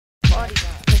Okay,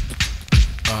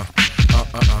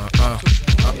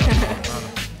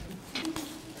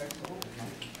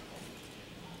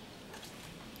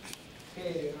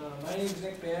 my name is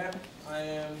McGray. I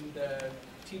am the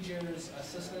teacher's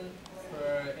assistant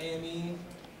for AME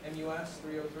MUS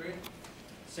 303.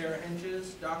 Sarah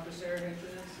Hinches, Dr. Sarah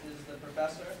Hinches, is the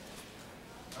professor.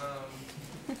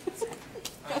 I'm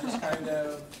just kind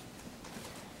of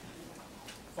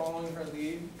following her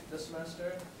lead this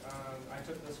semester. I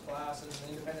took this class as an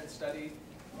independent study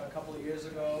a couple of years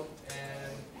ago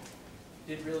and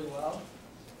did really well.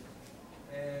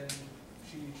 And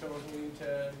she chose me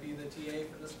to be the TA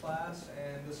for this class,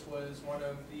 and this was one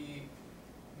of the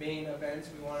main events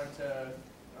we wanted to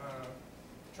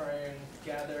try and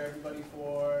gather everybody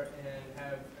for and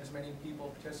have as many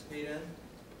people participate in.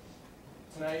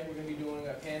 Tonight we're going to be doing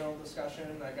a panel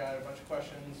discussion. I got a bunch of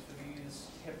questions for these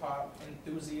hip-hop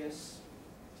enthusiasts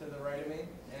to the right of me,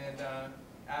 and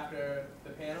after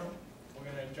the panel we're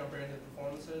going to jump right into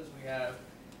performances. We have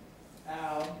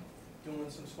Al doing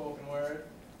some spoken word,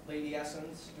 Lady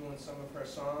Essence doing some of her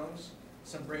songs,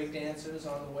 some break dancers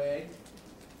on the way,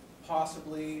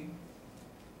 possibly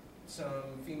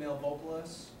some female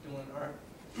vocalists doing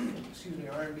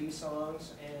R&B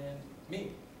songs, and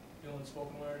me doing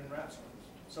spoken word and rap songs.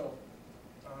 So,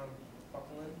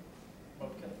 buckle in,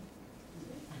 about to kill it.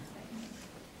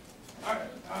 All right,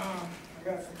 I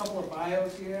got a couple of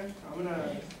bios here. I'm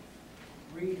gonna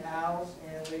read Al's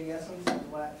and Lady Essence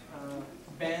and let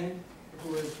Ben,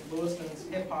 who is Lewiston's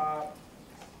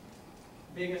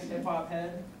biggest hip-hop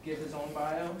head, give his own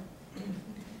bio.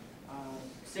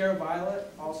 Sarah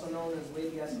Violette, also known as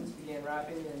Lady Essence, began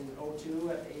rapping in '02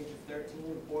 at the age of 13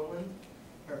 in Portland.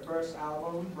 Her first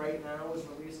album, Right Now, was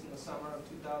released in the summer of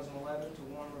 2011 to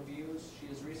warm reviews. She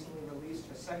has recently released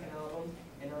her second album,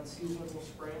 An Unseasonable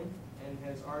Spring, and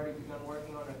has already begun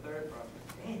working on her third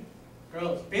project. Damn,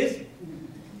 girl's busy.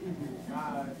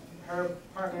 Her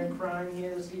partner in crime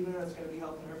here this evening that's going to be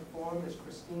helping her perform is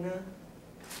Christina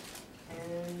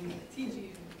and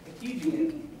TG.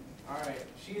 Alright,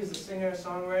 she is a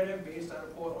singer-songwriter based out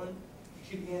of Portland.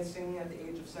 She began singing at the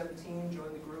age of 17,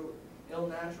 joined the group Ill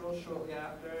Natural shortly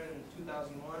after in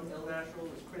 2001. Ill Natural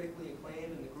was critically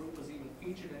acclaimed, and the group was even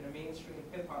featured in a mainstream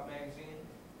hip-hop magazine,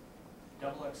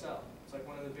 XXL. It's like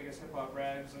one of the biggest hip-hop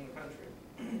rags in the country.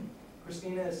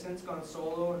 Christina has since gone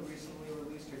solo and recently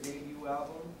released her debut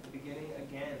album, Beginning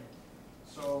Again.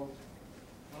 So,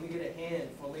 let me get a hand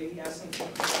for Lady Essence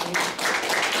and Christina.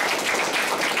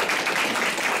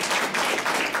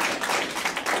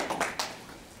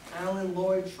 Allan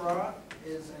Lloyd Trott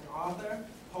is an author,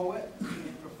 poet,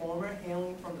 and performer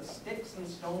hailing from the sticks and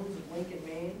stones of Lincoln,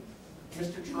 Maine.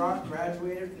 Mr. Trott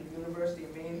graduated from the University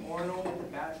of Maine-Augusta with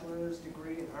a bachelor's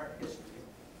degree in art history.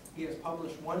 He has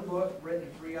published one book, written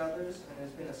 3 others, and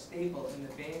has been a staple in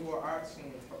the Bangor art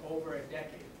scene for over a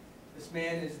decade. This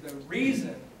man is the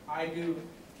reason I do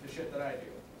the shit that I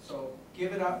do. So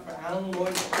give it up for Allan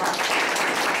Lloyd Trott.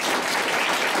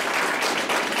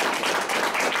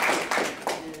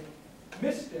 And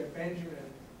Mr.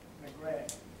 Benjamin McGray,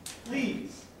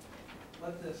 please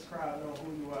let this crowd know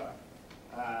who you are.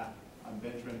 I'm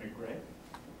Benjamin McGray.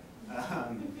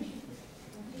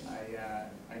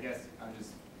 I guess I'm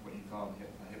just what you call a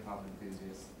hip-hop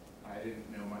enthusiast. I didn't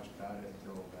know much about it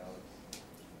until about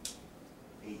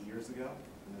 8 years ago,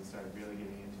 and then started really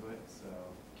getting into it. So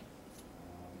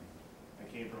I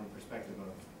came from a perspective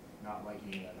of not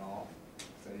liking it at all,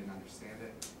 because I didn't understand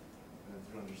it, and then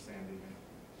through understanding it,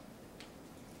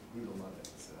 grew to love it.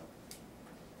 So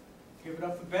give it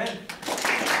up for Ben.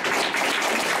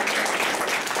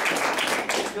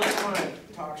 Feels fun to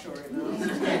talk show right now. It's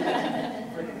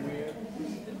freaking weird.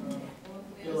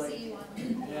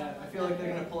 I feel like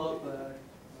they're gonna pull out the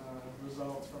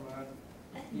results from a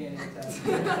DNA test.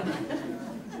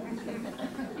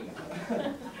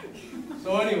 So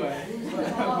anyway,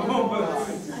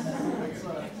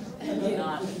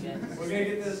 we're gonna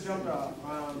get this jumped off.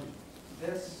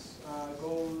 This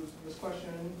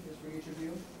question is for each of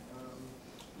you.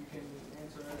 You can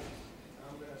answer it.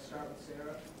 I'm gonna start with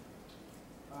Sarah.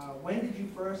 When did you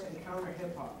first encounter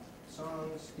hip hop?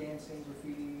 Songs, dancing,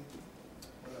 graffiti,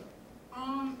 whatever.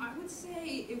 I would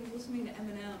say it was listening to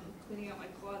Eminem, cleaning out my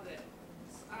closet.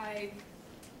 It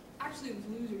was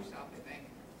Lose Yourself, I think.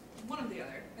 One or the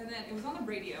other. And then it was on the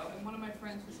radio, and one of my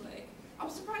friends was like, I'm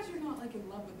surprised you're not like in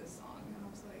love with this song. And I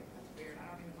was like, that's weird, I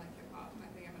don't even like hip hop, and I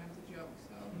think Eminem's a joke,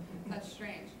 so that's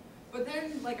strange. But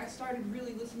then I started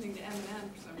really listening to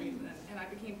Eminem for some reason, and I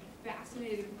became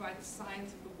fascinated by the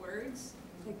science of the words,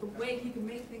 like the way he could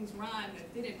make things rhyme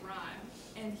that didn't rhyme.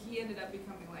 And he ended up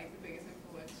becoming like the biggest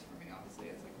influence for me,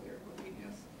 obviously, as like a lyrical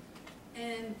genius.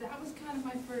 And that was kind of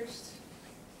my first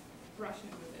brush in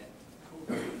with it.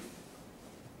 Cool.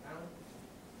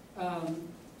 Allan?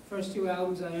 First two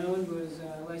albums I owned was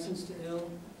Licensed to Ill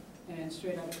and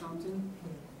Straight Outta Compton.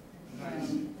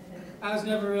 Nice. I was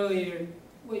never really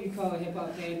what you call a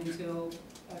hip-hop head until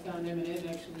I found Eminem,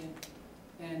 actually.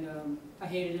 And I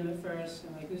hated him at first.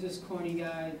 I'm like, who's this corny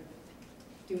guy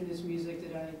doing this music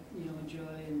that I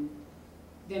enjoy? And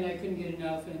then I couldn't get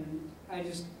enough, and I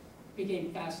just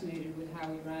became fascinated with how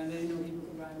he rhymed. I didn't know people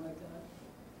could rhyme like that.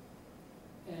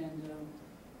 And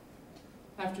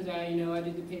after that, I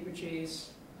did the paper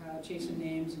chase, chasing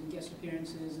names and guest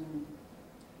appearances, and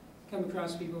come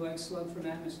across people like Slug from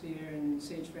Atmosphere and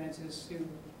Sage Francis, who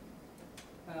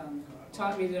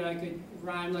taught me that I could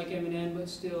rhyme like Eminem, but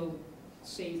still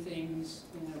say things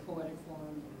in a poetic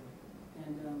form.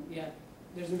 And yeah,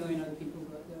 there's a million other people,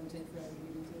 but that would take forever to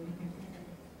get into.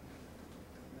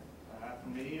 For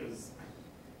me, it was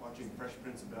watching Fresh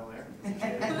Prince of Bel-Air.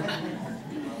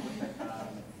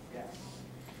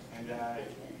 And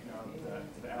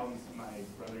the albums my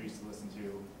brother used to listen to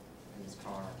in his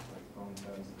car, like Bone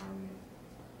Thugs and Harmony,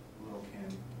 Lil' Kim.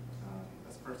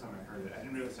 That's the first time I heard it. I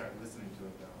didn't really start listening to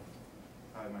it though.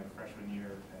 Probably my freshman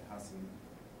year at Husson,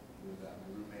 with my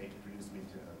roommate introduced me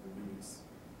to the Roots.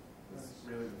 It was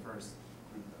really the first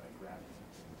group that I grabbed,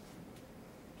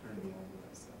 turned me on to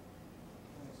that stuff.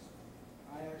 Nice.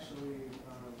 I actually,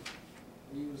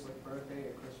 it was like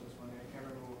birthday or Christmas one day. I can't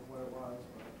remember what it was,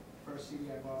 but the first CD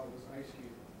I bought was Ice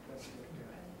Cube. That's the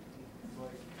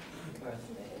like,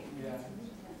 yeah.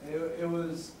 It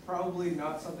was probably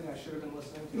not something I should have been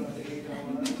listening to at the age I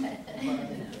was, but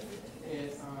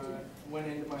it went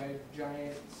into my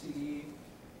giant CD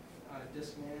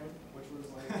Discman, which was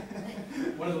like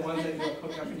one of the ones that you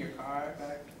hook up in your car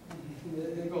back.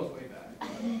 It goes way back.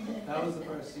 But that was the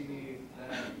first CD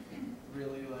that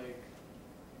really like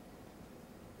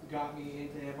got me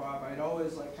into hip hop. I'd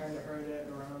always like kind of heard it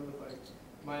around with like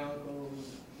my uncle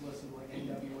who listened to like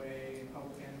NWA and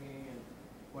Public Enemy and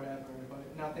whatever, but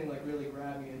nothing like really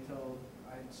grabbed me until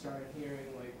I started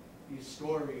hearing like these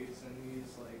stories and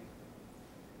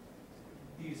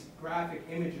these graphic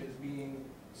images being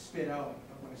spit out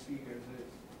of my speakers.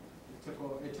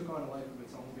 It took on a life of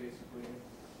its own basically, and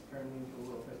turned me into a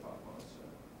little hip hop monster.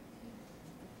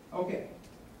 Okay,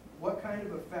 what kind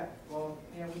of effect? Well,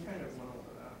 yeah, we kind of went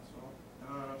over that. So,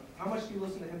 how much do you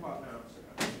listen to hip hop now,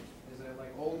 Sarah? Is it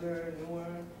like older,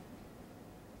 newer?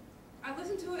 I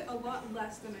listen to it a lot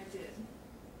less than I did.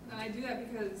 And I do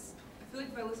that because I feel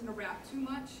like if I listen to rap too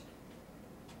much,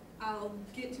 I'll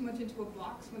get too much into a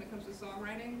box when it comes to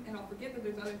songwriting, and I'll forget that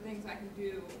there's other things I can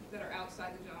do that are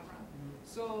outside the genre.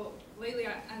 So lately,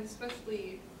 and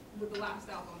especially with the last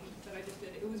album that I just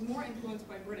did, it was more influenced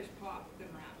by British pop than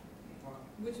rap. Wow.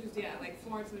 Which was, yeah, like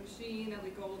Florence and the Machine,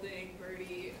 Ellie Goulding,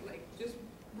 Birdie, like just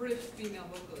British female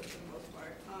vocalists for the most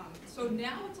part. So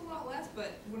now it's a lot less,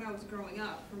 but when I was growing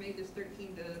up, from ages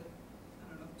 13 to,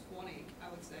 20, I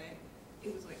would say,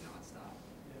 it was like nonstop.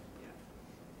 Yeah.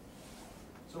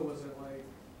 So was it like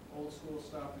old school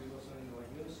stuff? Were you listening to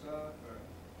like new stuff, or?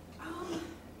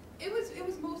 It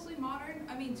was mostly modern.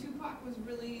 I mean, Tupac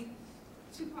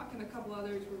and a couple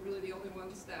others were really the only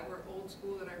ones that were old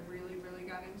school that I really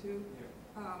got into.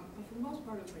 Yeah. But for the most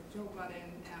part, it was like Joe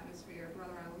Budden, Atmosphere,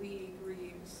 Brother Ali,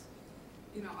 Greaves,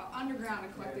 underground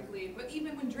eclectically. Yeah. But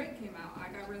even when Drake came out, I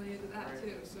got really into that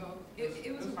too. So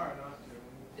it was hard not to.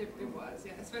 It was,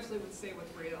 yeah, especially with Say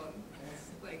What's Real and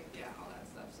like, yeah, all that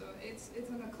stuff. So it's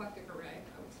an eclectic array,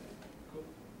 I would say. Cool.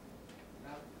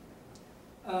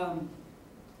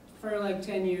 For like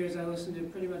 10 years, I listened to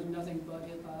pretty much nothing but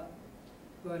hip hop.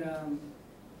 But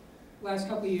last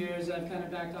couple of years, I've kind of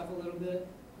backed off a little bit.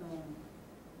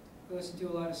 I listen to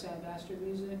a lot of Sad Bastard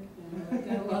music, and I like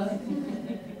that a lot.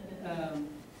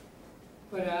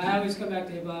 But I always come back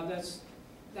to hip hop. That's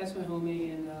my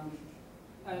homie, and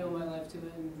I owe my life to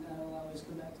it, and I'll always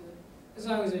come back to it. As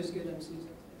long as there's good MCs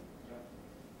up there.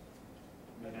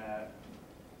 I mean,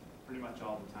 pretty much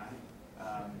all the time.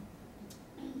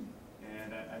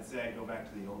 And I'd say I go back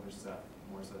to the older stuff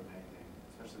more so than anything,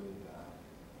 especially with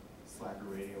Slacker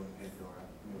Radio and Pandora.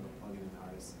 I'm able to plug in an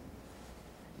artist and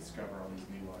discover all these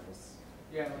new artists.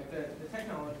 Yeah, like the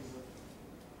technology with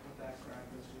that crap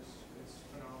is it's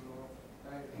phenomenal.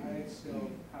 I still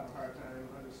have a hard time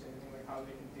understanding like how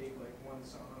they can take like one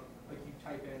song, like you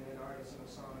type in an artist and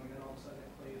a song, and then all of a sudden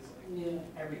it plays like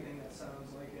everything that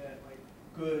sounds like it, like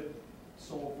good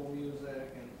soulful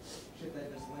music and shit that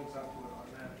just links up to it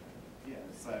automatically. Yeah,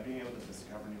 it's being able to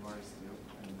discover new artists too,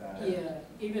 and yeah,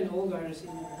 even old artists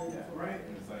you never heard before. Right.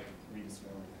 It was like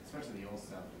rediscovering, especially the old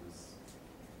stuff.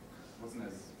 Wasn't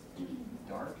as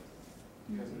dark.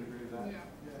 You guys would agree with that? Yeah.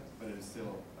 Yeah. But it was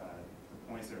still, the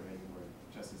points they were making were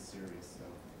just as serious, so.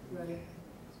 Right.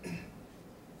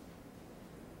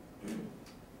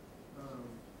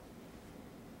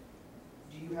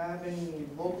 Do you have any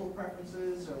local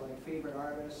preferences or like favorite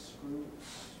artists, groups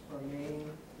from Maine,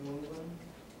 New England,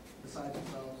 besides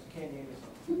yourselves? You can't name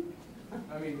yourself.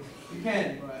 I mean, you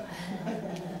can, but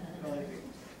like,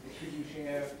 could you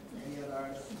share any other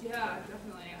artists? Yeah,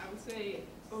 definitely. I would say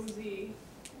OZ.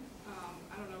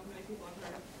 I don't know if many people have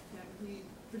heard of him. He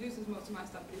produces most of my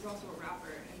stuff, but he's also a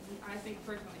rapper, and I think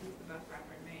personally he's the best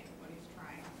rapper in Maine when he's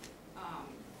trying.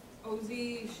 OZ,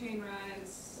 Shane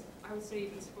Rise, I would say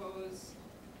even Spose,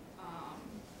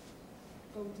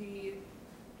 OD,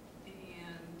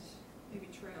 and maybe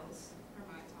Trails are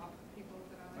my top people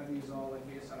that I Are like. these all like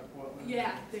based out of Portland?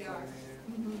 Yeah, they are.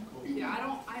 Cool.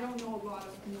 Yeah, I don't know a lot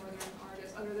of northern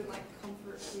artists other than like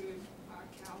Comfort Food,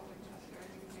 Cal Winchester, I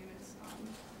think his name is.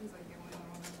 He's like the only other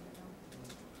one that I know.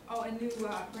 Oh, and new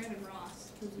Brandon Ross,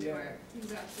 who's Yeah. newer.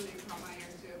 He's actually caught my ear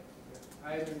too.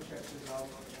 I haven't checked his album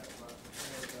out yet, but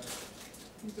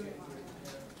He's doing a lot.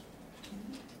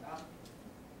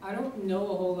 I don't know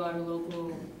a whole lot of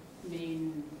local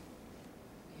Maine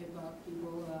hip-hop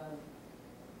people.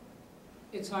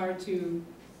 It's hard to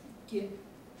get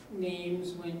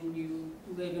names when you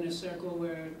live in a circle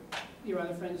where your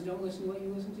other friends don't listen to what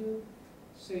you listen to.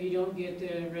 So you don't get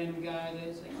the random guy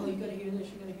that's like, oh, you gotta hear this,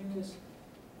 you gotta hear this.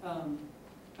 I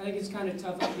think it's kind of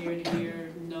tough up here to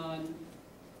hear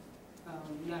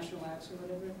non-national acts or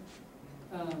whatever.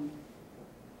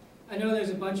 I know there's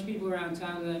a bunch of people around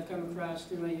town that I've come across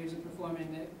through my years of performing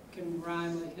that can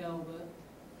rhyme like hell, but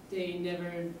they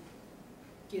never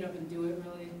get up and do it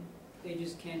really. They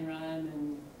just can rhyme,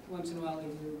 and once in a while they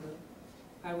do, but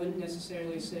I wouldn't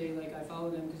necessarily say like I follow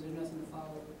them because there's nothing to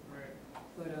follow. Right.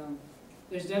 But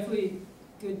there's definitely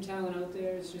good talent out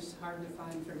there. It's just hard to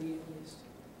find for me at least.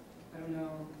 I don't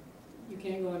know. You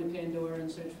can't go into Pandora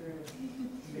and search for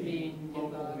Maine Local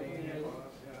hip-hop. Maine Yeah.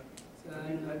 hip-hop, yeah. So I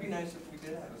don't know. That'd be nice if we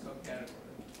did have a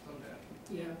subcategory someday.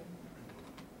 Yeah.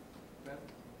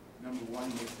 Number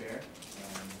one, McGray.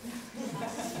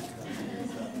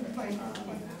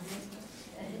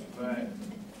 But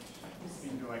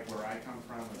speaking to like where I come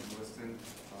from, with Lewiston,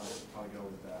 I'll probably go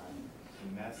with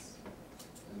Mess,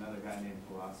 another guy named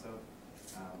Palazzo.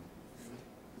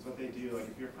 Because what they do, like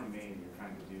if you're from Maine, you're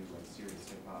trying to do like serious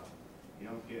hip hop, you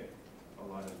don't get a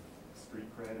lot of street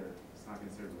cred, or it's not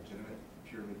considered legitimate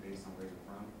purely based on where you're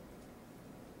from.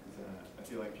 Because I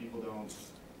feel like people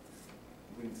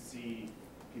wouldn't see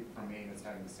people from Maine as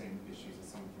having the same issues as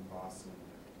someone from Boston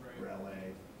or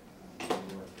LA, New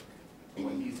York. But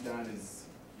what he's done is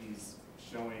he's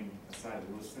showing a side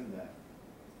of Lewiston that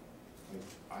like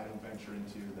I don't venture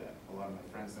into, that a lot of my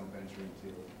friends don't venture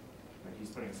into. Like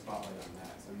he's putting a spotlight on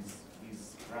that. So he's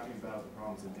rapping about the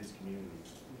problems in his community, and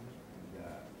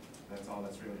that's all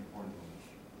that's really important to me,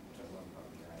 which I love about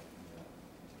the guy. And,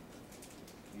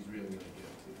 he's really good too.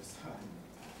 So.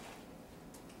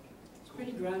 It's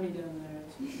pretty grimy down there.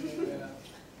 Yeah.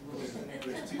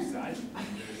 There's two sides.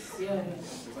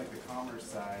 There's like the commerce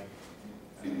side,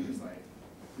 and then there's like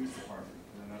the police department,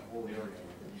 and then that whole area.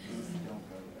 Don't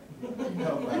go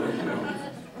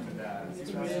there.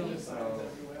 It's real. So,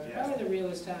 Probably the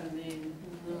realest town in Maine.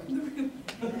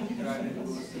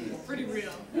 It's pretty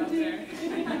real out there. it's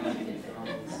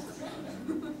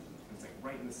like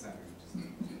right in the center.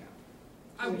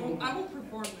 I won't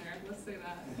perform there, let's say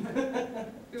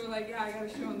that. People are like, yeah, I got a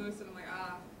show in Lewiston. I'm like,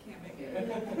 can't make it.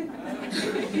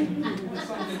 There's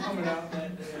something coming out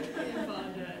that day.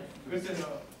 Good to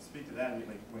know. Speak to that, I mean,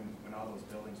 like when all those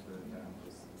buildings burned down,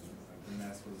 like the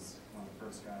Mess was one of the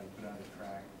first guys who put out a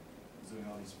track, was doing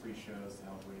all these free shows to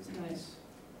help raise money. Nice.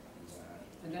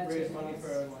 And Raise money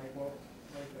for like what,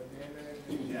 like the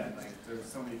damage? Yeah, like there's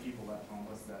so many people left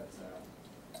homeless that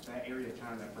that area of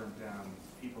town that burned down,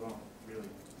 people don't really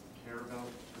care about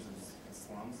because it's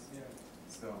slums. Yeah.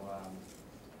 So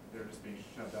they're just being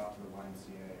shoved off to the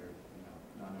YMCA, or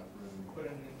not enough room. Put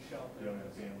in shelter. They don't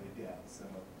have family, yeah. So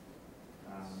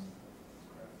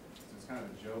it's kind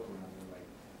of a joke around there. Like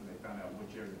when they found out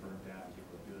which area burned down,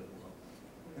 people would be like, "Well,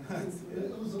 It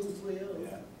was on its way out."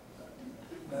 yeah."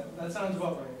 That sounds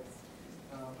about right.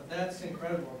 But that's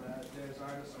incredible that there's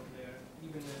artists over there,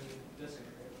 even in this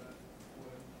area, that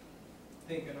would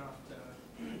think enough to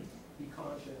be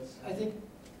conscious. I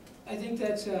think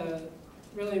that's a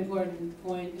really important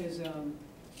point. Is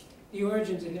the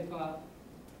origins of hip hop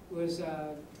was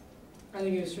I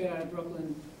think it was straight out of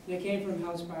Brooklyn. It came from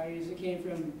house parties. It came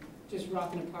from just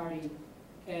rocking a party,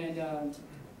 and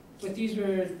but these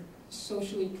were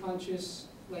socially conscious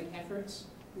like efforts.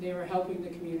 they were helping the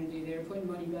community, they were putting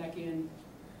money back in,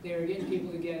 they were getting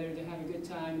people together to have a good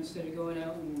time instead of going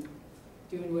out and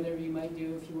doing whatever you might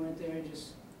do if you weren't there,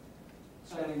 just.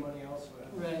 Spending money elsewhere.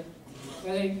 Right.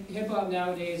 I think hip-hop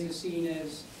nowadays is seen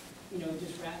as, you know,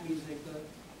 just rap music, but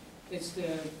it's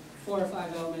the 4 or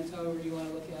 5 elements, however you want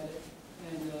to look at it.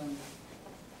 And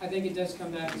I think it does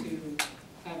come back to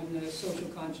having the social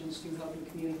conscience to help the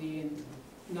community and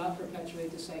not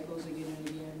perpetuate the cycles again and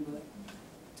again, but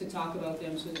to talk about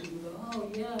them so that people go, oh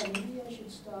yeah, maybe I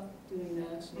should stop doing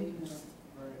that, so you know.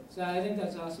 Right. So I think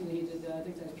that's awesome that he did that. I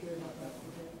think that's pure hip-hop.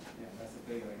 Yeah, that's the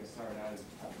thing, like it started out as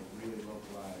really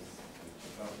localized,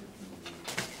 about your community.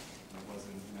 It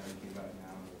wasn't, you know, you think about it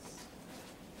now, it's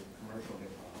commercial hip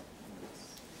hop,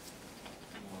 it's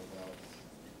more about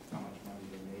how much money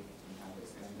they make and how they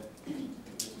spend it.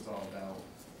 This was all about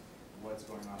what's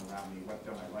going on around me, what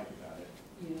don't I like about it.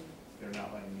 Yeah. They're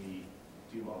not letting me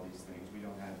do all these things. We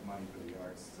don't have money for the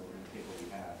arts, so we're gonna take what we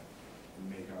have and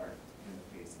make art in the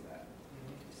face of that.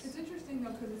 It's interesting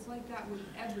though, because it's like that with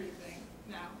everything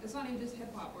now. It's not even just hip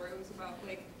hop, where it was about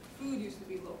like food used to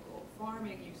be local,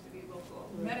 farming used to be local,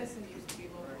 medicine used to be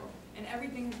local, and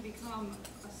everything has become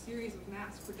a series of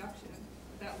mass production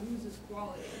that loses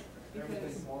quality.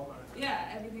 Everything's Walmart.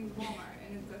 Yeah, everything's Walmart,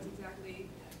 and that's exactly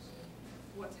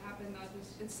what's happened. Not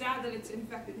just, it's sad that it's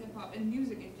infected hip hop and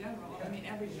music in general. I mean,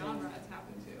 every genre it's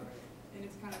happened to, and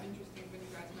it's kind of interesting when you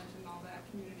guys mentioned all that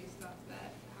community stuff,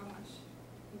 that how much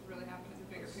is really happening in the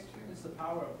bigger picture. It's the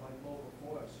power of like local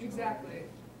force. You know? Exactly.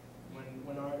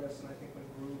 When artists and I think when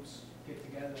groups get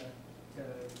together to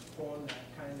form that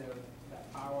kind of that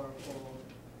powerful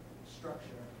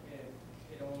structure,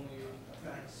 it only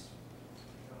affects,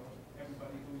 you know,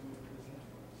 everybody who is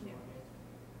influenced. Yeah.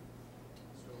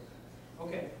 So,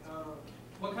 okay,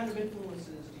 what kind of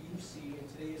influences do you see in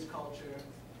today's culture,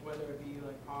 whether it be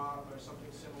like pop or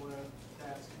something similar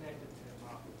that's connected to hip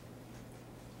hop?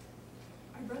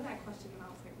 I read that question and I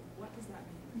was like, what does that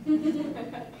mean?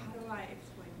 How do I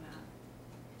explain that?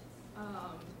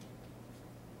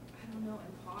 I don't know,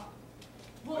 in pop?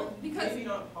 Well, because maybe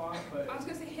not pop, but I was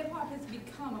gonna say hip hop has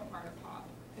become a part of pop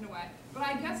in a way. But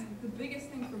I guess the biggest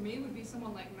thing for me would be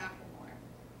someone like Macklemore,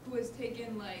 who has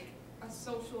taken like a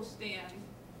social stand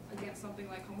against something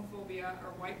like homophobia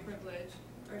or white privilege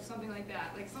or something like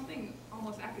that, like something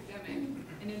almost academic,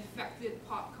 and infected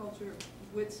pop culture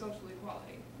with social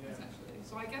equality, Yeah. essentially.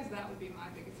 So I guess that would be my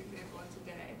biggest example in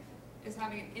today, is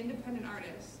having an independent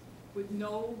artist with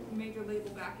no major label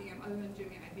backing him other than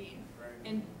Jimmy Iovine, right.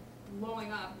 and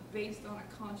blowing up based on a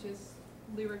conscious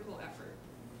lyrical effort.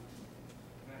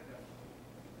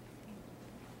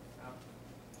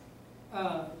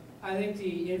 I think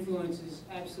the influence is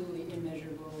absolutely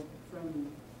immeasurable,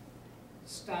 from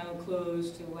style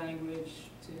clothes to language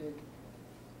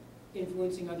to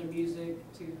influencing other music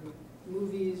to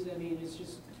movies. I mean, it's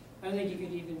just, I don't think you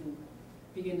could even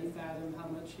begin to fathom how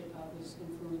much hip hop has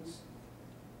influenced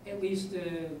at least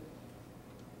the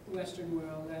Western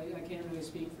world. I can't really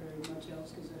speak for much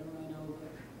else because I don't really know,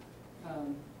 but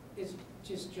it's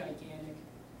just gigantic.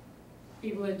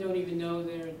 People that don't even know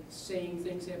they're saying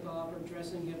things hip hop or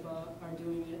dressing hip hop are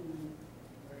doing it, and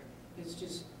it's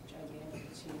just gigantic.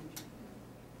 It's huge.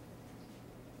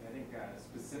 Yeah, I think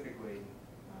specifically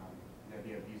the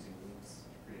idea of using loops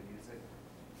to create music.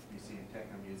 You see in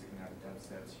techno music now,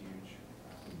 dubstep's huge.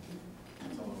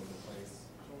 It's all over the place.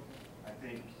 I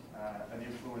think an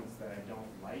influence that I don't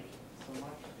like so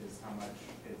much is how much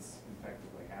it's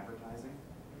infected like advertising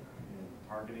and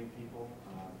targeting people.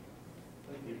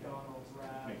 Like McDonald's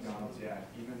rap. McDonald's, yeah.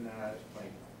 Even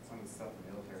like some of the stuff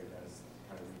the military does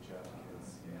try to reach out to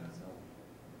kids. Yeah. So,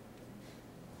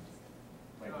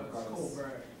 like Oh, it's regardless,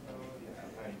 covert. yeah,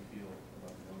 of how you feel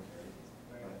about the military,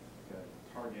 Right. but to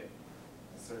target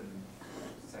a certain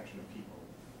section of people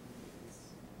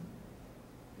is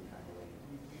kind of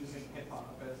lame. Using hip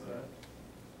hop as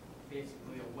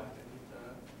basically a weapon to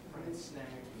try and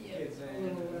snag kids A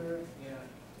in. little, Yeah.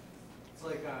 It's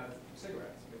like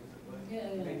cigarettes, basically.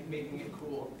 yeah. Making it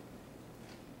cool.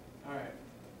 All right.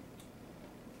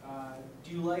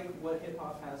 Do you like what hip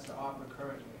hop has to offer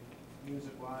currently,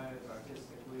 music-wise,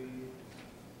 artistically?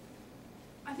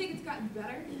 I think it's gotten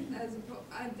better.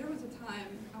 There was a time,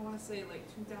 I want to say like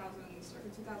 2000s or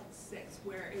 2006,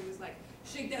 where it was like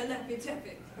shake that left it, tap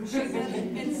it, shake that,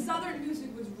 and Southern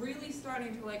music was really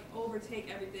starting to like overtake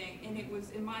everything, and it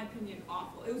was, in my opinion,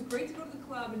 awful. It was great to go to the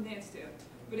club and dance to,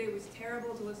 but it was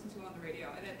terrible to listen to on the radio.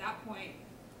 And at that point,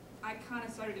 I kind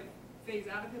of started to phase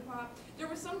out of hip hop. There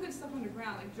was some good stuff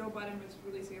underground, like Joe Budden was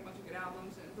releasing a bunch of good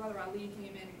albums, and Brother Ali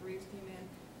came in, and Greaves came in,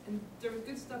 and there was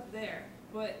good stuff there.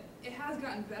 But it has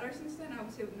gotten better since then, I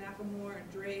would say, with Macklemore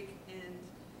and Drake and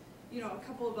you know, a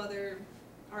couple of other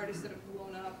artists that have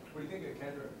blown up. What do you think of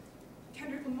Kendrick?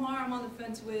 Kendrick Lamar, I'm on the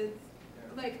fence with.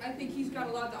 Yeah. Like, I think he's got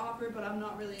a lot to offer, but I'm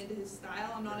not really into his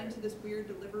style. I'm not into this weird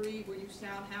delivery where you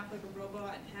sound half like a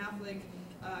robot and half like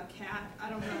a cat. I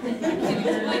don't know. I can't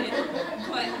explain it.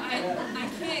 But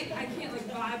I can't like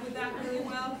vibe with that really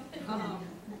well.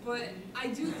 But I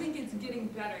do think it's getting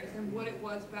better than what it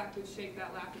was back with Shake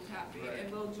That Laffy Taffy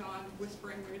and Lil Jon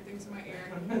whispering weird things in my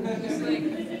ear. Just like,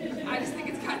 I just think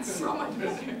it's gotten so much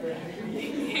better.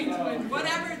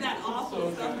 Whatever that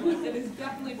awful stuff was, it has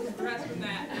definitely progressed from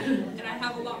that, and I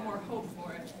have a lot more hope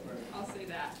for it. I'll say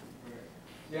that.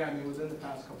 Yeah, I mean, within the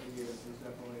past couple of years, there's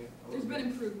definitely There's been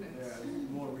improvements. Yeah,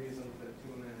 more reason to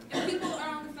tune in. And people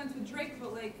are on the fence with Drake,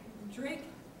 but like, Drake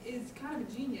is kind of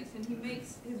a genius, and he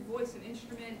makes his voice an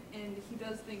instrument, and he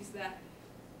does things that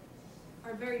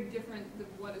are very different than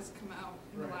what has come out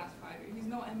in the last 5 years. He's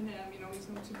no Eminem, you know, he's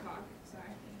no Tupac,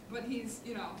 sorry. But he's,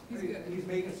 you know, he's good. He's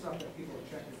making stuff that people are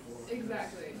checking for.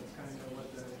 Exactly. That's kind of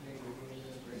what the name of the game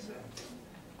is right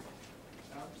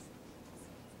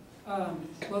now.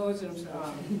 What was it, I'm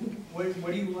sorry?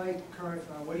 What do you like current,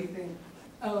 what do you think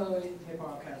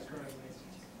hip-hop has currently?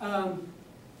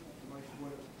 Like,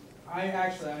 what, I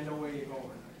know where you're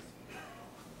going.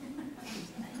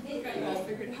 Got you all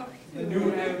figured out. The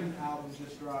new M album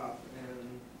just dropped,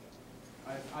 and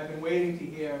I've been waiting to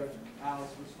hear Al's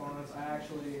response. I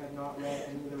actually have not read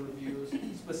any of the reviews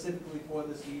specifically for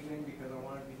this evening because I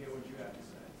wanted to hear what you had to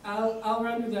say. I'll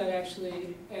run with that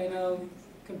actually, and I'll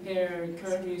compare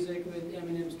current music with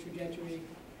Eminem's trajectory,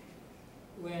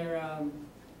 where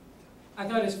I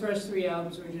thought his first 3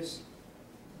 albums were just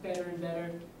better and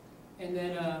better, and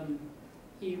then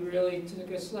he really took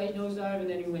a slight nosedive, and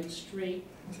then he went straight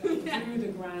through the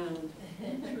ground.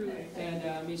 Truly.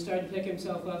 And he started to pick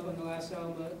himself up on the last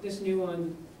album, but this new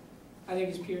one, I think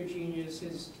is pure genius.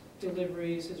 His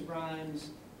deliveries, his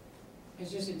rhymes,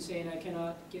 it's just insane. I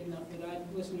cannot get enough of it.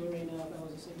 I'd listen to it right now if I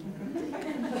was sitting here.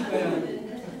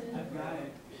 I've got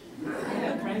it.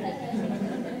 Yeah, crank it.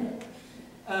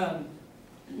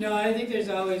 No, I think there's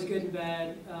always good and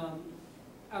bad.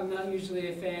 I'm not usually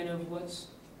a fan of what's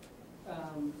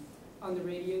on the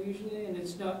radio usually, and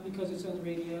it's not because it's on the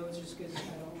radio, it's just because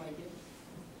I don't like it.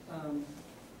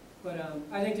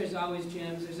 I think there's always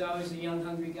gems, there's always the young,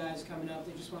 hungry guys coming up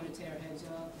that just want to tear heads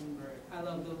up, and I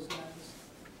love those guys,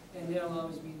 and they'll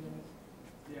always be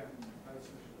there. Yeah, that's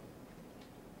for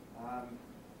sure.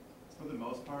 For the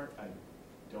most part, I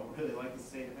don't really like the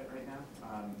state of it right now.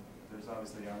 There's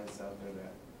obviously artists out there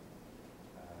that,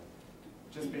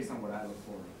 just based on what I look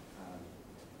for,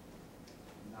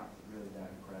 not really that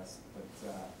impressed, but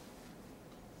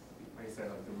like I said,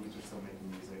 like the Roots are still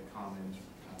making music, Common,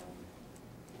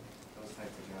 those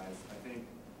types of guys. I think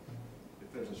if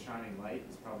there's a shining light,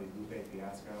 it's probably Lupe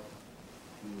Fiasco,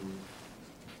 who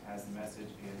has the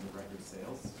message and the record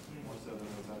sales, more so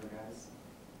than those other guys.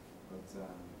 But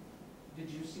did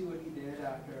you see what he did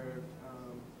after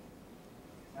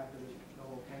the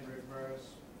whole Kendrick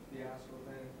verse fiasco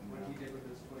thing? What he did with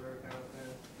his Twitter account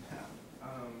thing?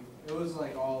 It was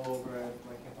like all over at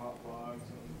like hip hop blogs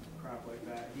and crap like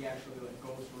that. He actually like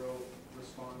ghost wrote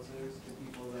responses to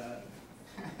people that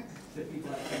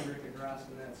Kendrick addressed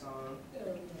in that song.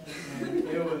 And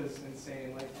it was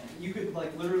insane. Like you could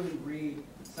like literally read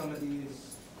some of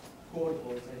these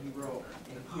quotables that he wrote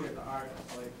and hear the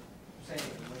artist like saying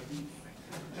like he,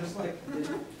 just like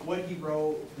what he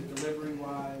wrote, the delivery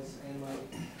wise, and like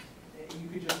you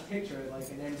could just picture it like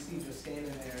an MC just standing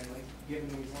there and like giving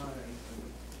these lines.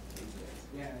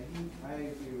 Yeah, I agree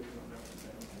with you on that.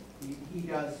 He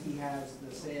does. He has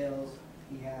the sales.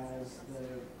 He has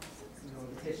the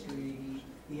the history.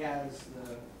 He has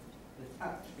the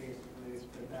touch basically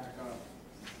to back up.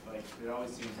 like it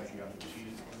always seems like you have to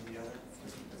choose one or the other,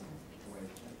 just because of the way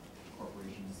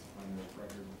corporations fund their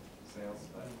record sales.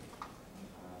 But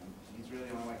he's really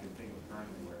the only one I can think of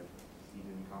currently where he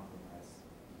didn't compromise.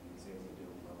 He was able to do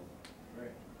it well.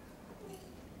 Right.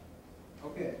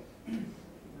 Okay.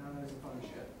 Now there's the fun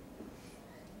shit.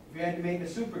 If you had to make a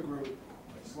super group,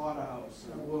 like Slaughterhouse,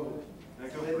 or Woo,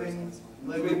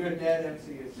 living or dead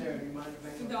MCs, Sarah, do you mind if I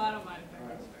No, I don't mind if I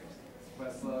goes first.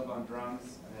 Questlove on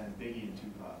drums, and then Biggie and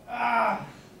Tupac. Ah!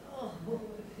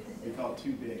 We felt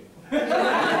too big.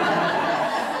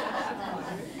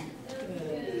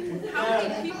 How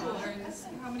many people are in this?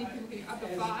 How many people can you, up to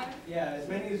 5? Yeah, as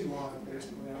many as you want,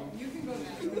 basically. You can go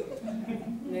next.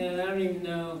 Man, I don't even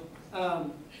know.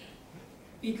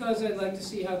 Because I'd like to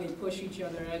see how they push each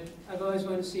other. I've always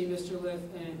wanted to see Mr. Liff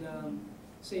and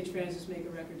Sage Francis make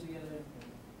a record together.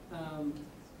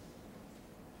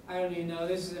 I don't even know.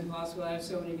 This is impossible. I have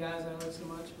so many guys I like so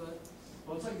much, but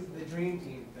Well, it's like the dream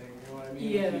team thing, you know what I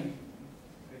mean? Yeah.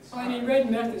 It's I mean, hard.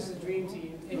 Red Meth is the dream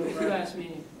team, if you ask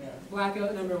me. Yeah,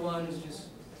 Blackout #1 is just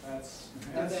that's the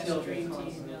best still dream just team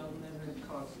constant, album ever.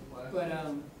 constant play.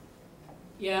 But,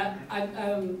 yeah,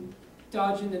 I'm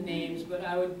dodging the names, but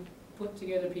I would put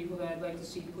together people that I'd like to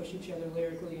see push each other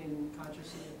lyrically and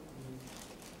consciously.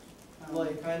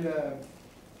 Like kinda,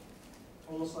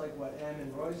 almost like what Em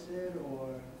and Royce did, or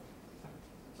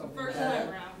The something first like time that.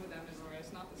 around with them and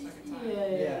Royce, not the second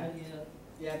Yeah, time. yeah,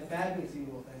 Yeah, the Bad Meets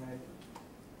Evil thing,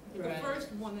 The right.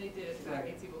 first one they did, Bad Right.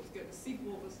 Meets Evil, was good. The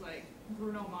sequel was like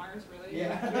Bruno Mars, really.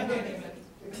 Yeah. Like, you're not even,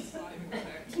 it's not even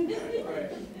there.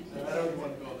 right, I don't even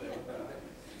wanna go there with that.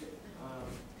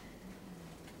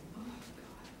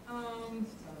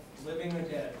 Living or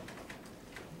dead?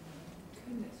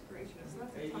 Goodness gracious,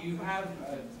 that's a tough You question. have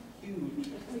a huge,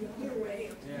 You're way.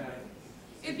 yeah.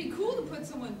 It'd be cool to put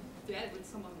someone dead with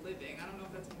someone living. I don't know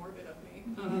if that's morbid of me.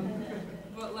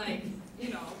 But like, you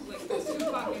know, like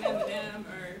Tupac and Eminem,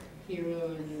 or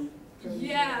Hero and.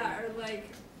 yeah, or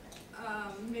like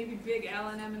maybe Big Al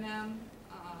and Eminem,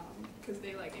 because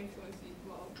they like influenced.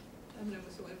 Well, Eminem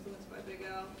was so influenced by Big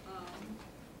Al,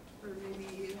 or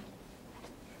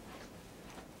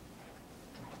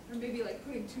maybe like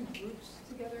putting two groups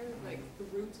together, like the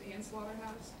Roots and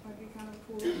Slaughterhouse might be kind of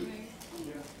cool to me.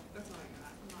 Yeah. That's all I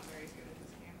got. I'm not very good at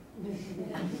this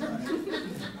game.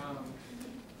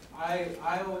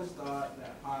 I always thought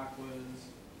that Pac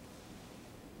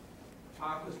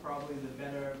was probably the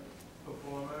better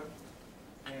performer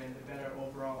and the better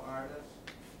overall artist,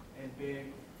 and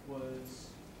Big was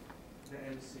the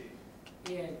MC.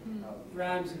 Yeah,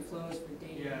 rhymes and flows for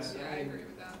days. Yeah. Yeah, I agree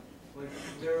with that. Like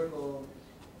lyrical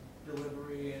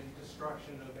delivery and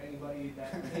destruction of anybody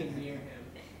that came near him.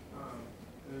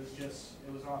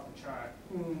 It was off the chart.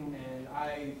 Mm. And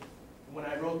when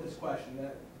I wrote this question,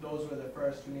 those were the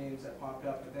first two names that popped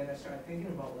up, but then I started thinking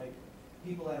about like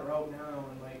people that are out now,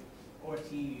 and like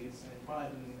Ortiz and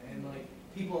Budden, and like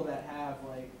people that have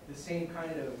like the same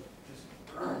kind of just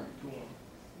to them.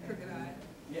 Crooked Eye.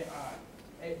 Yeah,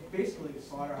 basically the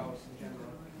Slaughterhouse in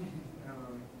general.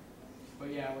 But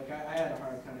yeah, like I had a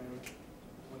hard time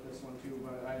with this one too,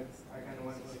 but I kind of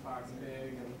went with Pac and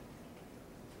Big, and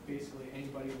basically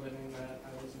anybody living that I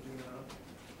listen to now.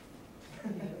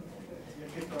 You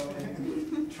could throw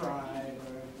in Tribe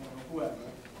or whoever.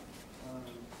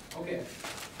 Okay,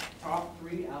 top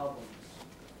 3 albums.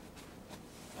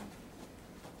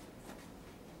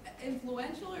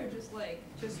 Influential or just like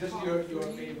Just top your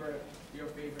three? favorite 3.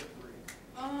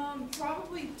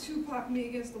 Probably Tupac, Me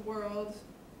Against the World,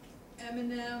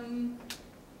 Eminem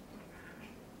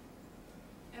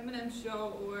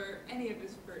Show, or any of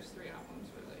his first 3 albums,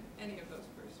 really. Any of those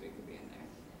first 3 could be in there.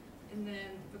 And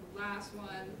then for the last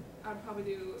one, I'd probably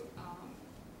do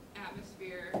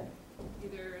Atmosphere,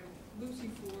 either Lucy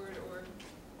Ford or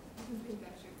I can think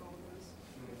that shit Gold was.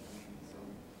 So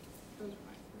those are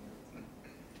my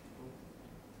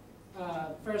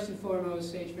 3. First and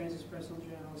foremost, Sage Francis Personal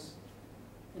Journals,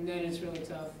 and then it's really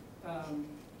tough.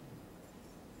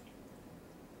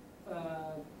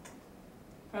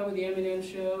 Probably the Eminem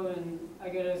Show, and I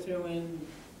gotta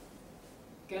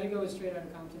go with Straight Outta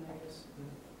Compton, I guess.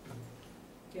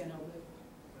 Can't help it.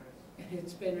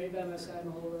 It's been right by my side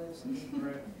my whole life. So.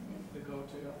 Right, the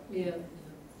go-to. Yeah.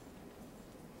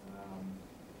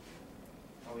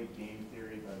 Probably Game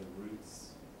Theory by the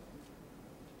Roots.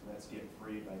 Let's Get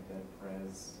Free by Dead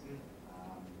Prez.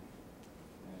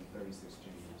 And 36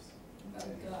 Chambers.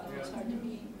 Oh God, Yeah. it's hard to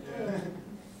beat. Yeah.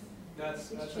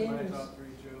 That's in my Chambers. top 3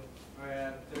 too. I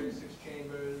have 36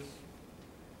 Chambers,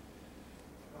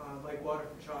 Like Water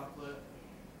for Chocolate,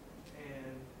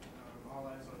 and All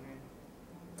Eyes on Me.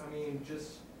 I mean,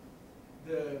 just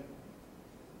the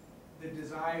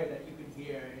desire that you could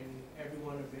hear in every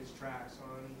one of his tracks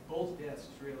on both discs,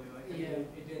 really. Like, I mean,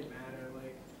 Yeah. it didn't matter.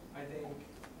 Like, I think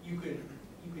you could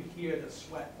hear the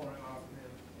sweat pouring off of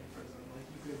him in prison. Like,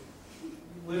 you could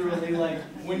literally, like,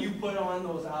 when you put on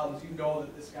those albums, you know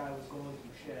that this guy was going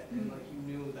through shit, and like you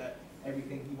knew that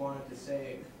everything he wanted to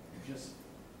say just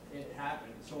it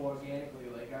happened so organically.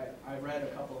 Like I read a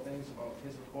couple of things about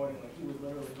his recording. Like he would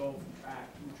literally go from track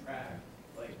to track,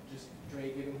 like just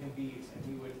Dre giving him beats, and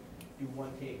he would do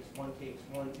one takes, and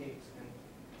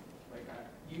like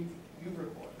you've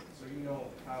recorded, so you know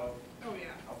how Oh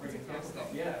yeah. freaking It's difficult.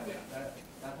 exhausting. Yeah, Yeah.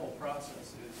 that whole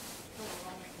process is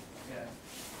Overwhelming. yeah.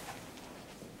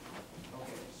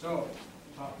 Okay, so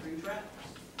top 3 tracks.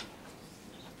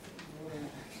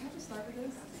 Can I just start with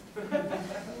this?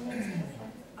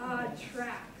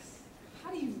 Tracks. How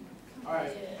do you All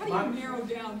right, narrow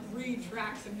down 3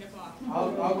 tracks in hip hop?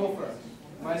 I'll go first.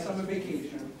 My Summer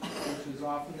Vacation, which is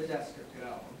off from the Death Scripted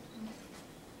album.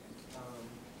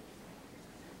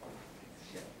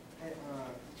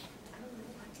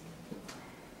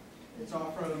 It's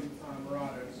off from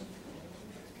Marauders.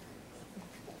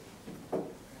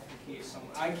 In case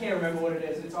someone, I can't remember what it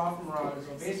is. It's off from Marauders.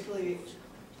 So basically,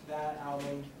 that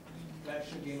album, that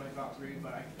should be my top 3,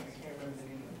 but I can't remember the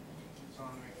name of the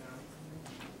song right now.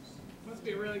 Must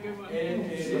be a really good one. It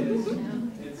is.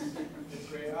 It's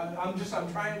great.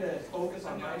 I'm trying to focus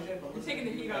on my shit, but You're taking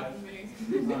the heat off of me.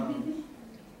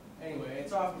 Anyway,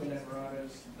 it's off Midnight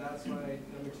Marauders. That's my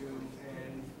number 2,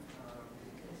 and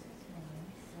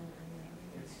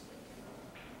it's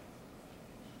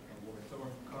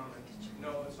common. No,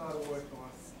 it's not a war tour.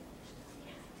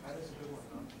 That is a good one,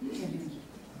 though.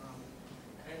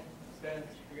 And Ben,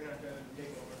 you're gonna have to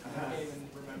take over. I can't even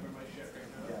remember my shit right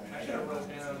now. Yeah, I should have wrote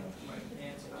down my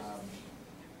answers.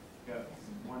 Got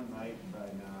One Night by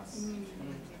Nas.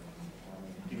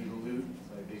 Give Me the Loot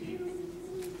by Biggie.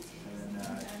 And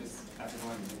then just after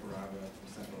going to Nicaragua from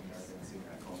Central America and seeing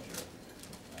that culture.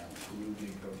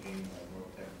 Peruvian Cocaine by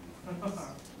World Technique.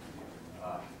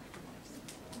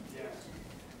 Yeah.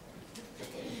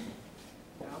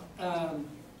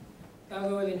 I'll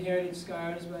go with Inherited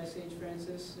Scars by Sage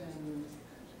Francis, and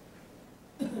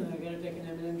I gotta pick an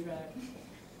Eminem track.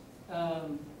 I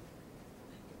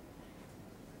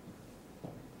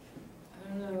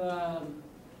don't know,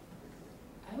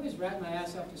 I always rap my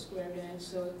ass off to square dance,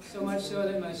 so much so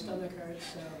that my stomach hurts,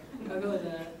 so I'll go with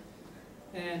that.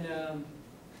 And,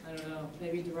 I don't know,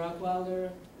 maybe the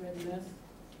Rockwilder, Red Myth?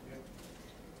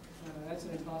 That's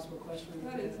an impossible question.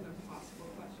 That is an impossible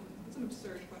question. It's an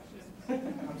absurd question.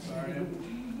 I'm sorry.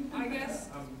 I guess.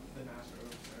 I'm the master of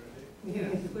absurdity. Yeah,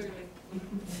 clearly.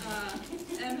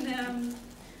 Eminem,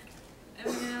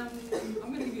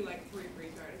 I'm gonna give you like 3 for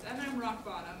each artist. Eminem, Rock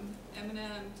Bottom.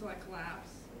 Eminem, Till I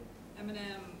Collapse.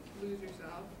 Eminem, Lose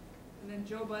Yourself. And then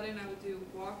Joe Budden, I would do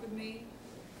Walk With Me,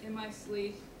 In My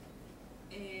Sleep,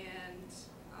 and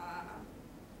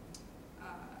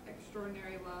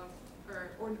Extraordinary Love,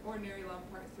 or Ordinary Love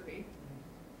Part 3.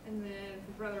 And then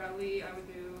for Brother Ali, I would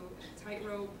do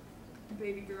Tightrope,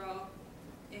 Baby Girl,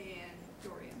 and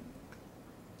Dorian.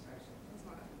 That's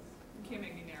not, you can't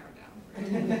make me narrow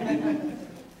down.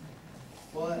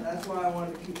 Well, that's why I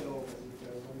wanted to keep it open,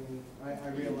 because I mean, I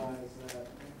realize that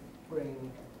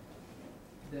putting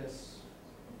this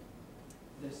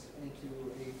into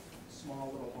a small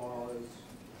little ball is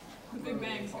The Big really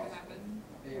Bang's gonna impossible. happen.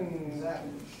 Yeah,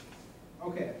 exactly.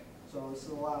 Okay, so this is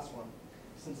the last one.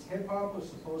 Since hip hop was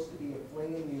supposed to be a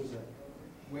fling in music,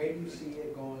 where do you see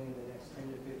it going in the next 10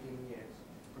 to 15 years?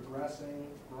 Progressing,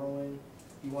 growing?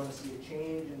 Do you want to see a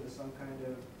change into some kind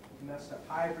of messed up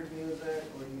hybrid music,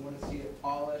 or do you want to see it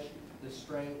polish the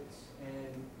strengths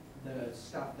and the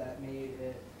stuff that made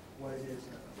it what it is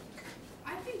now?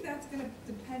 I think that's gonna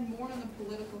depend more on the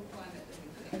political climate than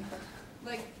anything.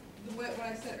 Like what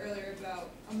I said earlier about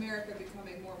America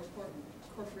becoming more of a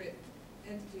corporate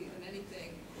entity than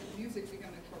anything, music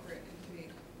becoming a corporate entity.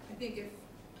 I think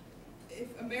if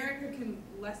America can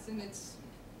lessen its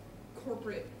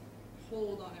corporate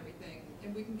hold on everything,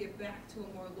 and we can get back to a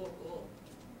more local,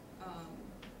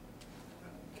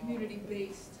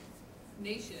 community-based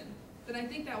nation, then I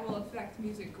think that will affect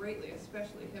music greatly,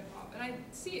 especially hip-hop. And I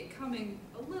see it coming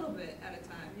a little bit at a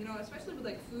time, you know, especially with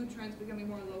like food trends becoming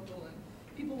more local and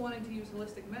people wanting to use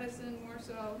holistic medicine more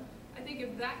so. I think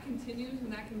if that continues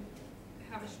and that can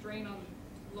have a strain on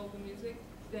local music,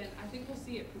 then I think we'll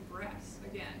see it progress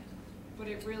again. But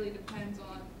it really depends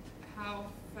on how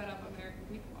fed up American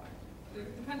people are.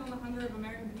 It depends on the hunger of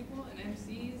American people and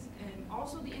MCs, and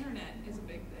also the internet is a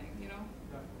big thing, you know?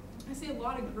 I see a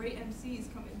lot of great MCs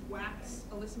coming, Wax,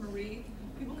 Alyssa Marie,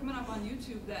 people coming up on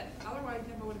YouTube that otherwise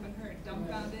never would have been heard,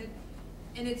 Dumbfounded,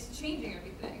 and it's changing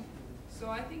everything. So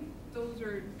I think those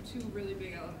are 2 really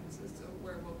big elements as to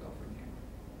where we'll go from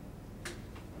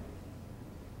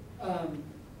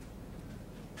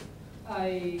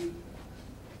here.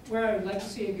 Where I would like to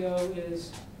see it go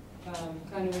is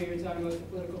kind of what you were talking about, the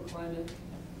political climate.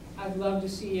 I'd love to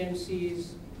see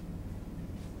MCs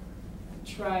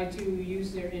try to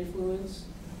use their influence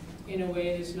in a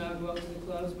way that's not go out to the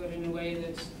clubs, but in a way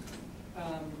that's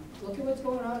look at what's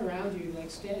going on around you, like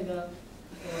stand up,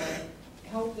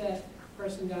 help that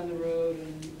person down the road,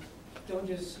 and don't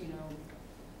just, you know,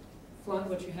 flaunt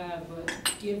what you have, but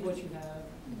give what you have.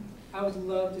 I would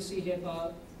love to see hip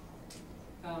hop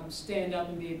stand up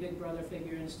and be a big brother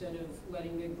figure instead of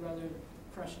letting Big Brother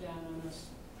crush down on us.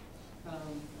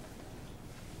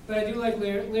 But I do like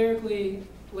lyrically,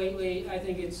 lately, I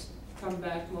think it's come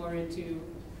back more into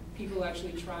people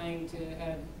actually trying to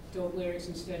have dope lyrics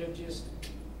instead of just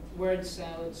word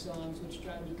salad songs, which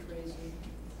drive me crazy.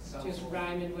 Just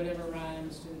rhyming whatever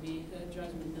rhymes to the beat, that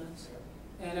drives me nuts.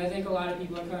 And I think a lot of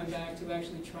people are coming back to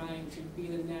actually trying to be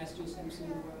the nastiest MC in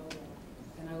the world.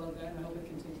 And I love that, and I hope it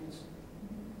continues.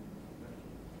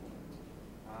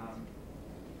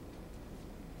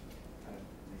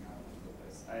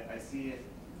 I see it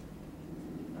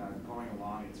going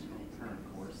along its current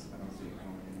course. I don't see it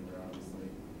going anywhere, obviously.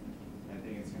 I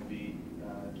think it's going to be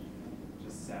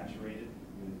just saturated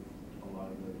with a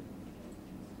lot of the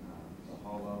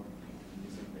hollow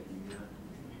music that you hear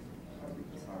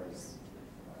as far as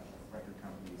record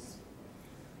companies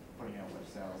putting out what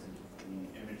sells. And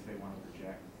the image they want to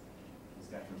project is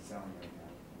definitely selling right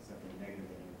now. It's definitely a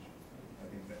negative image. I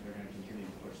think that they're going to continue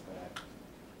to push that.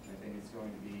 I think it's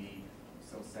going to be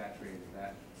so saturated with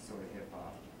that sort of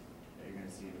hip-hop that you're going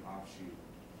to see an offshoot,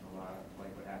 a lot of, like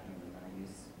what happened in the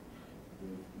 90s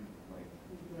with like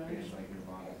bands like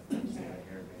Nirvana, say like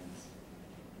hair bands.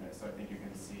 So I think you're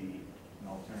going to see an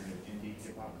alternative indie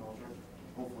hip-hop culture,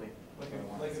 hopefully. Like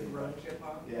a grunge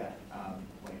hip-hop? Yeah,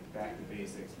 like back to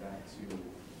basics, back to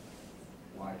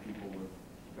why people were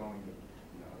going to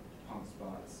punk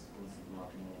spots, was rock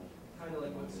and roll. Kind of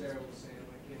like what Sarah was saying,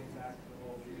 like getting back to the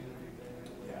whole community thing,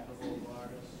 Yeah. the whole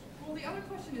artists. Well, the other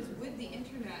question is, with the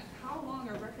internet, how long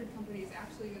are record companies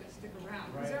actually going to stick around?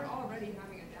 Because Right. they're already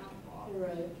having a downfall.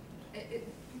 Right.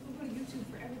 People go to YouTube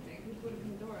for everything. People go to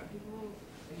Pandora. People,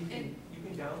 And you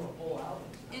can download whole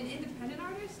albums. and independent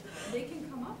artists, they can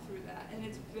come up through that, and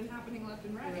it's been happening left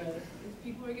and right. Right. Is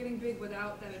people are getting big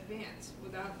without that advance,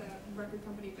 without that record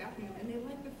company backing them, and they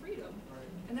like the freedom. Right.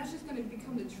 And that's just going to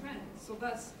become the trend. So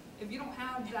thus, if you don't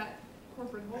have that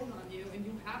corporate hold on you, and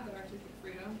you have the artistic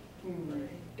freedom, Mm.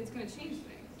 it's going to change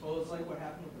things. Well, it's like what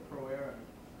happened with the Pro Era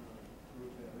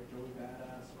group there, like Joey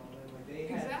Badass and all that. Like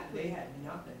Exactly. they had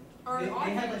nothing. Or they Odd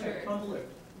had like Future. a Tumblr.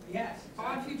 Yes.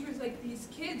 Odd Exactly. Futures, like these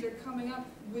kids are coming up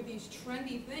with these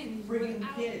trendy things. Friggin'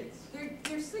 without- kids.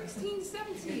 They're 16,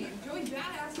 17. Joey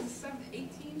Badass is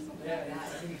 18, something Yeah, like I that.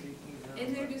 think he's 18 now.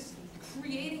 And they're just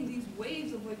creating these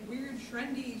waves of like weird,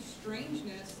 trendy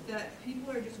strangeness that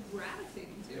people are just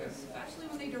gravitating to, Yeah. especially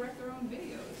when they direct their own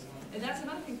videos. And that's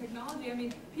another thing, technology. I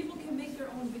mean, people can make their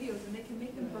own videos and they can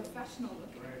make them professional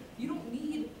looking. Right. You don't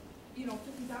need,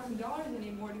 $50,000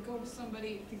 anymore to go to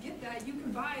somebody to get that. You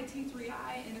can buy a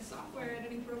T3i and a software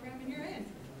editing program and you're in.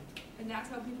 And that's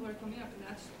how people are coming up, and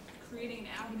that's creating an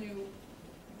avenue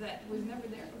that was never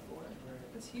there before.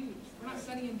 Right. That's huge. We're not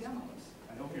studying demos.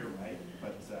 I hope you're right,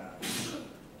 but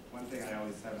one thing I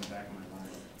always have in the back of my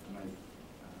mind, I might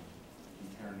be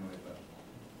paranoid, but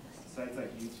sites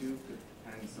like YouTube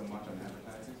depend so much on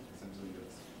advertising, essentially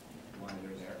that's why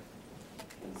they're there.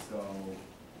 And so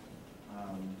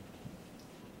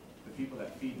the people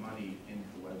that feed money into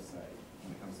the website,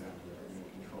 when it comes down to it, are going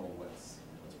to control what's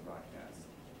broadcast.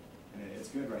 And it's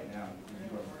good right now,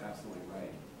 you are absolutely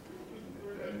right.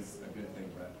 That is a good thing,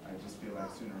 but I just feel like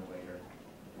sooner or later,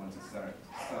 once it starts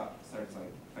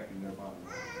like affecting their bottom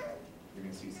line, you're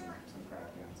gonna see some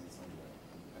crackdowns and some of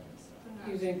that stuff.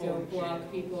 You think they'll block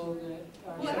people that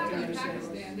are Well, it happened in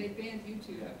affecting their Pakistan. sales? They banned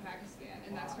YouTube in Pakistan,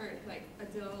 and that's hurt, like,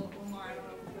 Adil Omar, I don't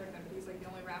know if you've heard of him, but he's like the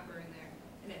only rapper in there,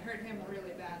 and it hurt him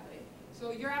really badly. So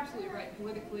you're absolutely right,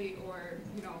 politically or,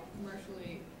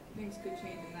 commercially, things could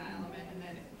change in that element, and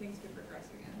then things could progress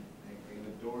again. I agree.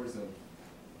 The doors of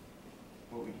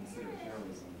what we consider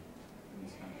terrorism in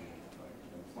this country like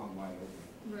they're flung wide open.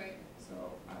 Right. So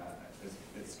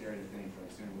it's scary to think like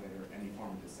sooner or later any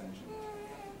form of dissension is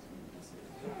going to be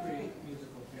considered. Create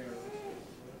musical terrorism.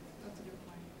 That's a good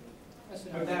point. That's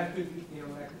But that could be,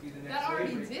 that could be the next. That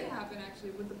already wave. did happen,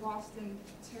 actually, with the Boston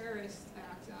Terrorist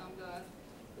Act,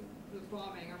 the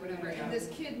bombing or whatever. Yeah. And this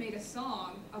kid made a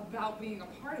song about being a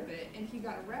part of it, and he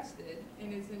got arrested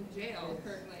and is in jail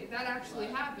currently. That actually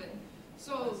happened.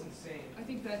 So That's insane. I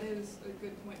think that is a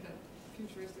good point, that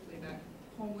futuristically that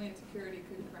Homeland Security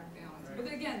could crack down. Right.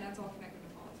 But again, that's all connected to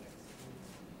politics.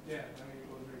 Yeah, I mean, it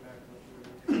goes right back to what you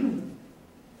were doing.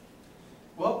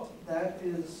 Well, that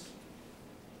is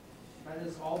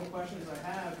all the questions I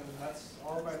have, and that's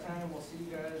all of our time. We'll see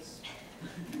you guys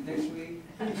next week.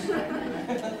 I'm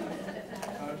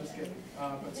just kidding.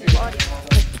 But seriously,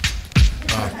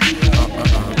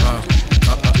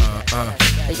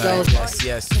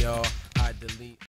 Yes, yo, I delete.